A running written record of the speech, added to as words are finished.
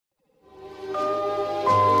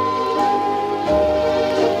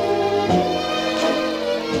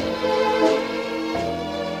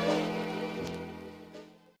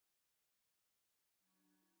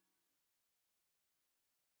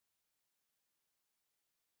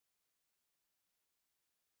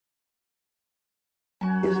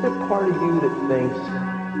is there part of you that thinks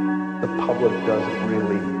the public doesn't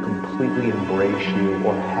really completely embrace you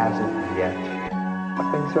or hasn't yet? I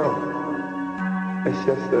think so. It's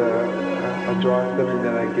just a joy feeling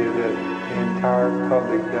that I get that the entire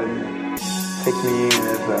public doesn't take me in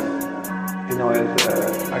as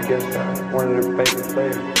I guess one of their favorite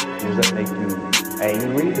players. Does that make you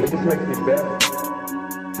angry? It just makes me better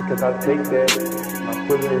because I take that, I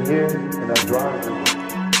put it in here, and I drive it.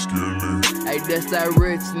 Hey, that's that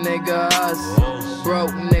rich nigga hustle,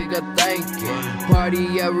 broke nigga thinking.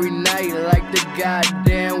 Party every night like the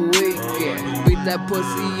goddamn weekend. Beat that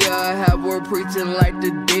pussy up, have her preaching like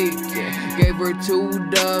the deacon. Gave her 2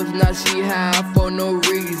 doves, now she high for no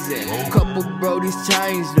reason. Couple brodies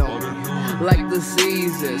changed on me, like the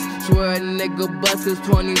seasons. Swear a nigga bust his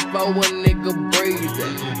 24, a nigga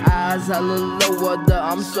breathing. Eyes hella low, whether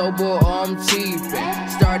I'm sober or I'm cheapin'.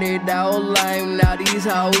 Started out lame, now these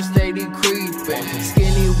hoes steady creepin'.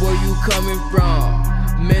 Skinny, where you coming from?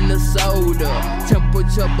 Minnesota,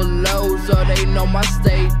 temperature below, so they know my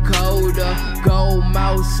state colder. Gold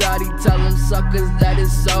mouth shawty, tell them suckers that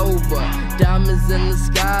it's over. Diamonds in the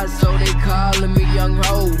sky, so they callin' me Young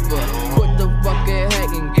Hover. Quit the fucking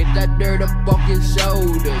hatin', get that dirt up off your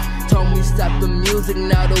shoulders. Told me stop the music,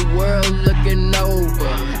 now the world looking over.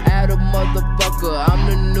 Add a motherfucker, I'm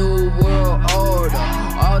the new world order.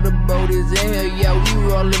 All the brodies in here, yeah, we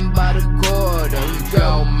rollin' by the quarter.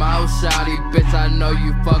 Go mouth shawty, bitch, I know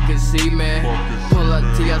you fucking see me. Pull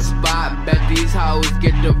up to your spot, bet these hoes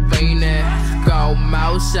get the fiendin'. Go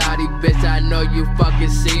mouth shawty, bitch, I know you fucking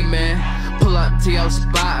see me. Pull up to your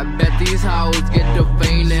spot, bet these hoes get the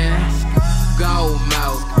fiendin'. Go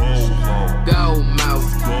mouth, go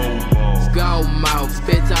mouth, go mouth,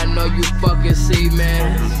 bitch, I know you fucking see me.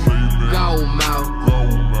 Go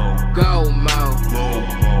mouth, go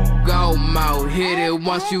mouth, go mouth, hit it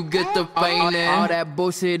once you get the fainting. All that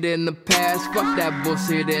bullshit in the past, fuck that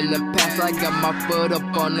bullshit in the past. I got my foot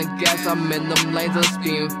up on the gas, I'm in them lanes, I'm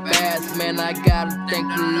speeding fast. Man, I gotta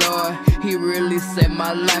thank the Lord, he really saved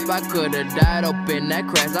my life. I could've died up in that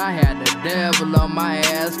crash, I had the devil on my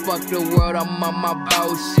ass. Fuck the world, I'm on my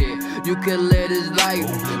bullshit. You can live this life,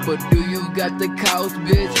 but do you got the cows,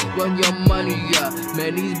 bitch? Run your money up.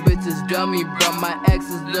 Man, these bitches dummy, bruh. My ex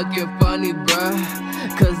is looking funny,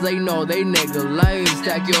 bruh. Cause they know they nigga lame.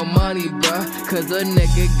 Stack your money, bruh. Cause a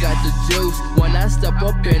nigga got the juice. When I step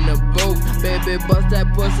up in the booth, baby, bust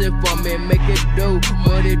that pussy for me, make it do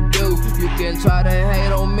what it do. You can try to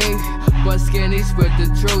hate on me, but skinny spit the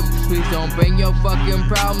truth. Please don't bring your fucking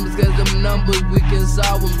problems, cause them numbers we can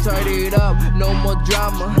solve them. Turn it up, no more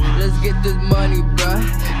drama. Let's get this money, bruh.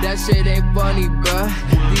 That shit ain't funny, bruh.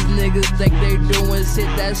 These niggas think they doing shit,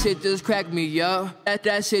 that shit just crack me up.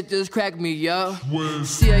 That shit just crack me up.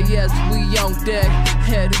 CIS, we on deck,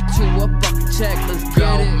 headed to a fucking check, let's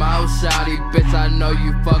get it. Mouth shawty, bitch, I know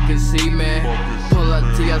you fucking see me. Pull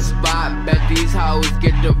up to your spot, bet these hoes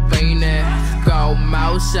get the fiendin'. Go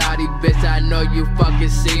mouth shawty, bitch, I know you fucking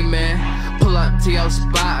see me. Pull up to your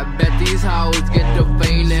spot, bet these hoes get the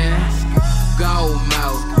fiendin'. Go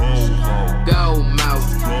mouth, go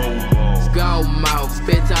mouth, go mouth,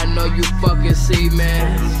 bitch, I know you fucking see me.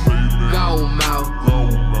 Go mouth,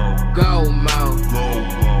 go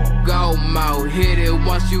mouth, go mouth, hit it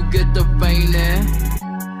once you get the faintin'.